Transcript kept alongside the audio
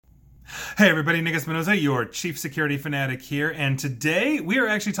Hey everybody, Nick Espinosa, your chief security fanatic here, and today we are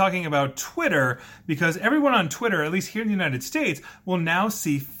actually talking about Twitter because everyone on Twitter, at least here in the United States, will now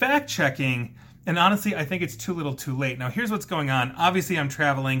see fact-checking. And honestly, I think it's too little too late. Now, here's what's going on. Obviously, I'm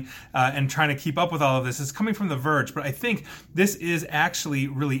traveling and trying to keep up with all of this. It's coming from The Verge, but I think this is actually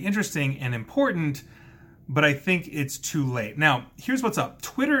really interesting and important, but I think it's too late. Now, here's what's up.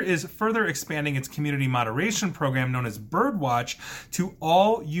 Twitter is further expanding its community moderation program known as Birdwatch to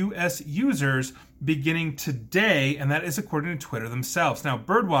all U.S. users beginning today, and that is according to Twitter themselves. Now,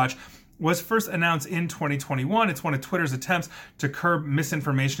 Birdwatch was first announced in 2021. It's one of Twitter's attempts to curb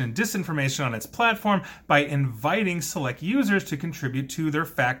misinformation and disinformation on its platform by inviting select users to contribute to their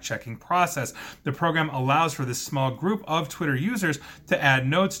fact-checking process. The program allows for this small group of Twitter users to add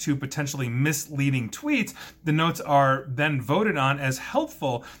notes to potentially misleading tweets. The notes are then voted on as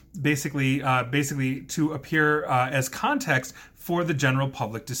helpful, basically to appear as context for the general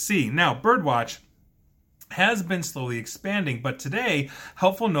public to see. Now, Birdwatch has been slowly expanding, but today,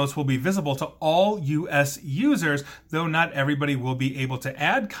 helpful notes will be visible to all U.S. users, though not everybody will be able to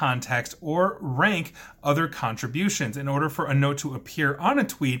add context or rank other contributions. In order for a note to appear on a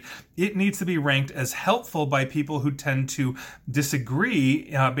tweet, it needs to be ranked as helpful by people who tend to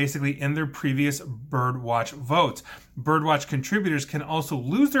disagree, basically in their previous Birdwatch votes. Birdwatch contributors can also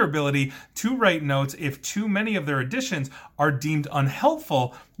lose their ability to write notes if too many of their additions are deemed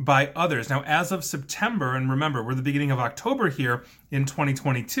unhelpful by others. Now, as of September, and remember, we're the beginning of October here in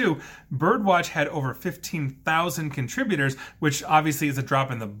 2022, Birdwatch had over 15,000 contributors, which obviously is a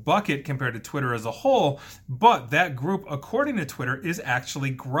drop in the bucket compared to Twitter as a whole, but that group, according to Twitter, is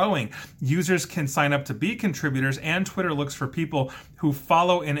actually growing. Users can sign up to be contributors, and Twitter looks for people who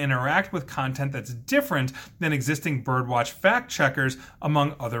follow and interact with content that's different than existing Birdwatch fact checkers,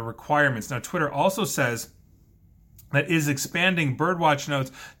 among other requirements. Now, Twitter also says that is expanding Birdwatch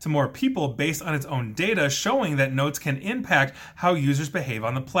notes to more people based on its own data, showing that notes can impact how users behave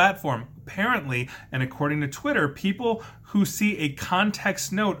on the platform. Apparently, and according to Twitter, people who see a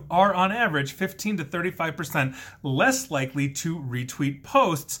context note are on average 15 to 35% less likely to retweet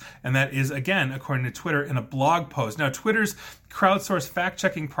posts, and that is, again, according to Twitter in a blog post. Now, Twitter's crowdsourced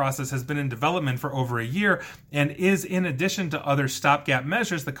fact-checking process has been in development for over a year and is in addition to other stopgap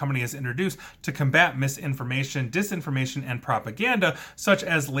measures the company has introduced to combat misinformation, disinformation, and propaganda, such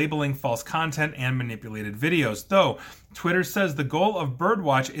as labeling false content and manipulated videos. Though Twitter says the goal of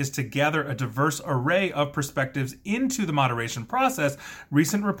Birdwatch is to gather a diverse array of perspectives into the moderation process,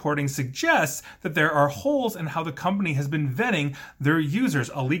 recent reporting suggests that there are holes in how the company has been vetting their users.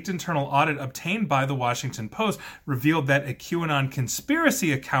 A leaked internal audit obtained by the Washington Post revealed that a QAnon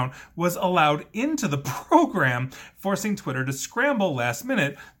conspiracy account was allowed into the program, forcing Twitter to scramble last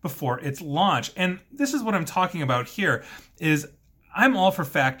minute before its launch. And this is what I'm talking about here is I'm all for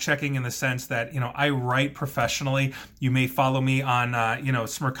fact checking in the sense that, I write professionally. You may follow me on,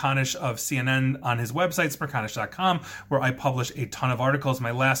 Smerconish of CNN on his website, smerconish.com, where I publish a ton of articles.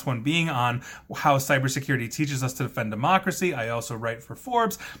 My last one being on how cybersecurity teaches us to defend democracy. I also write for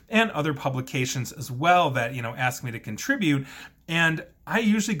Forbes and other publications as well that, ask me to contribute. And I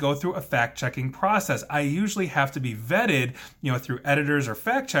usually go through a fact-checking process. I usually have to be vetted, through editors or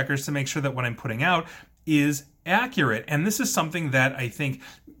fact checkers to make sure that what I'm putting out is accurate. And this is something that I think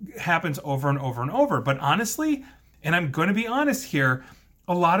happens over and over and over. But honestly, and I'm going to be honest here,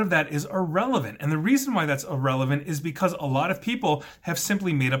 a lot of that is irrelevant. And the reason why that's irrelevant is because a lot of people have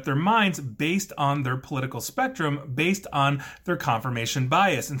simply made up their minds based on their political spectrum, based on their confirmation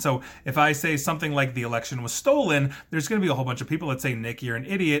bias. And so if I say something like the election was stolen, there's going to be a whole bunch of people that say, Nick, you're an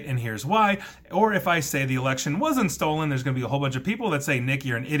idiot, and here's why. Or if I say the election wasn't stolen, there's going to be a whole bunch of people that say, Nick,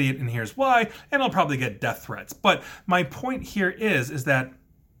 you're an idiot, and here's why. And I'll probably get death threats. But my point here is that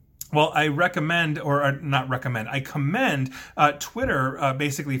I recommend, or not recommend, I commend Twitter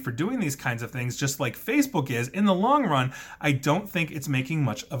basically for doing these kinds of things, just like Facebook is. In the long run, I don't think it's making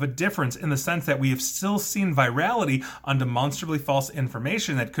much of a difference in the sense that we have still seen virality on demonstrably false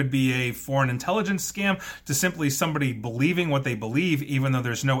information that could be a foreign intelligence scam to simply somebody believing what they believe, even though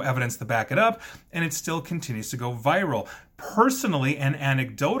there's no evidence to back it up, and it still continues to go viral. Personally and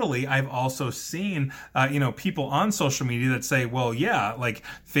anecdotally, I've also seen, people on social media that say, well, yeah, like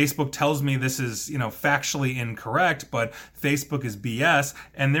Facebook tells me this is, factually incorrect, but Facebook is BS.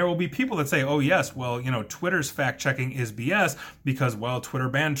 And there will be people that say, oh, yes, well, Twitter's fact checking is BS because, well, Twitter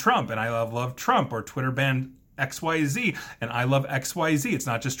banned Trump and I love Trump, or Twitter banned XYZ, and I love XYZ. It's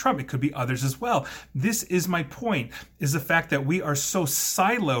not just Trump. It could be others as well. This is my point, is the fact that we are so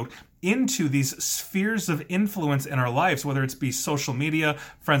siloed into these spheres of influence in our lives, whether it's be social media,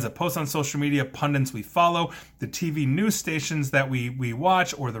 friends that post on social media, pundits we follow, the TV news stations that we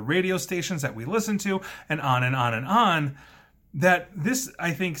watch, or the radio stations that we listen to, and on and on and on, that this,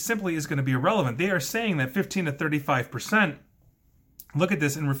 I think, simply is going to be irrelevant. They are saying that 15 to 35% look at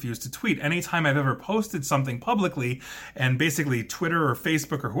this and refuse to tweet. Anytime I've ever posted something publicly and basically Twitter or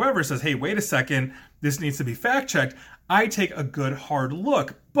Facebook or whoever says, hey, wait a second, this needs to be fact checked, I take a good hard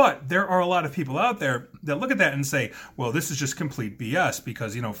look. But there are a lot of people out there that look at that and say, well, this is just complete BS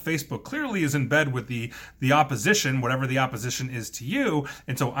because, Facebook clearly is in bed with the opposition, whatever the opposition is to you.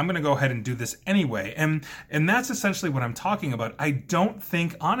 And so I'm going to go ahead and do this anyway. And that's essentially what I'm talking about. I don't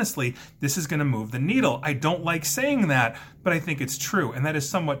think, honestly, this is going to move the needle. I don't like saying that, but I think it's true. And that is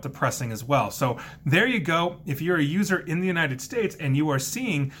somewhat depressing as well. So there you go. If you're a user in the United States and you are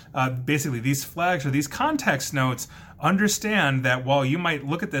seeing basically these flags or these context notes, understand that while you might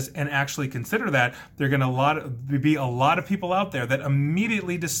look at this and actually consider that, there are going to be a lot of people out there that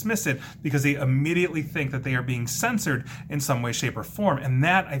immediately dismiss it because they immediately think that they are being censored in some way, shape, or form. And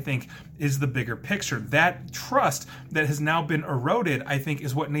that, I think, is the bigger picture. That trust that has now been eroded, I think,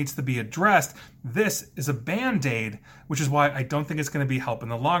 is what needs to be addressed. This is a Band-Aid, which is why I don't think it's going to be help in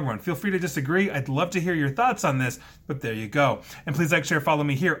the long run. Feel free to disagree. I'd love to hear your thoughts on this, but there you go. And please like, share, follow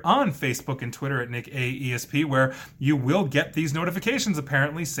me here on Facebook and Twitter at NickAESP, where you will get these notifications,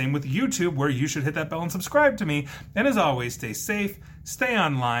 apparently. Same with YouTube, where you should hit that bell and subscribe to me. And as always, stay safe, stay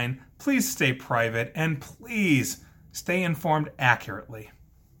online, please stay private, and please stay informed accurately.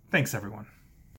 Thanks, everyone.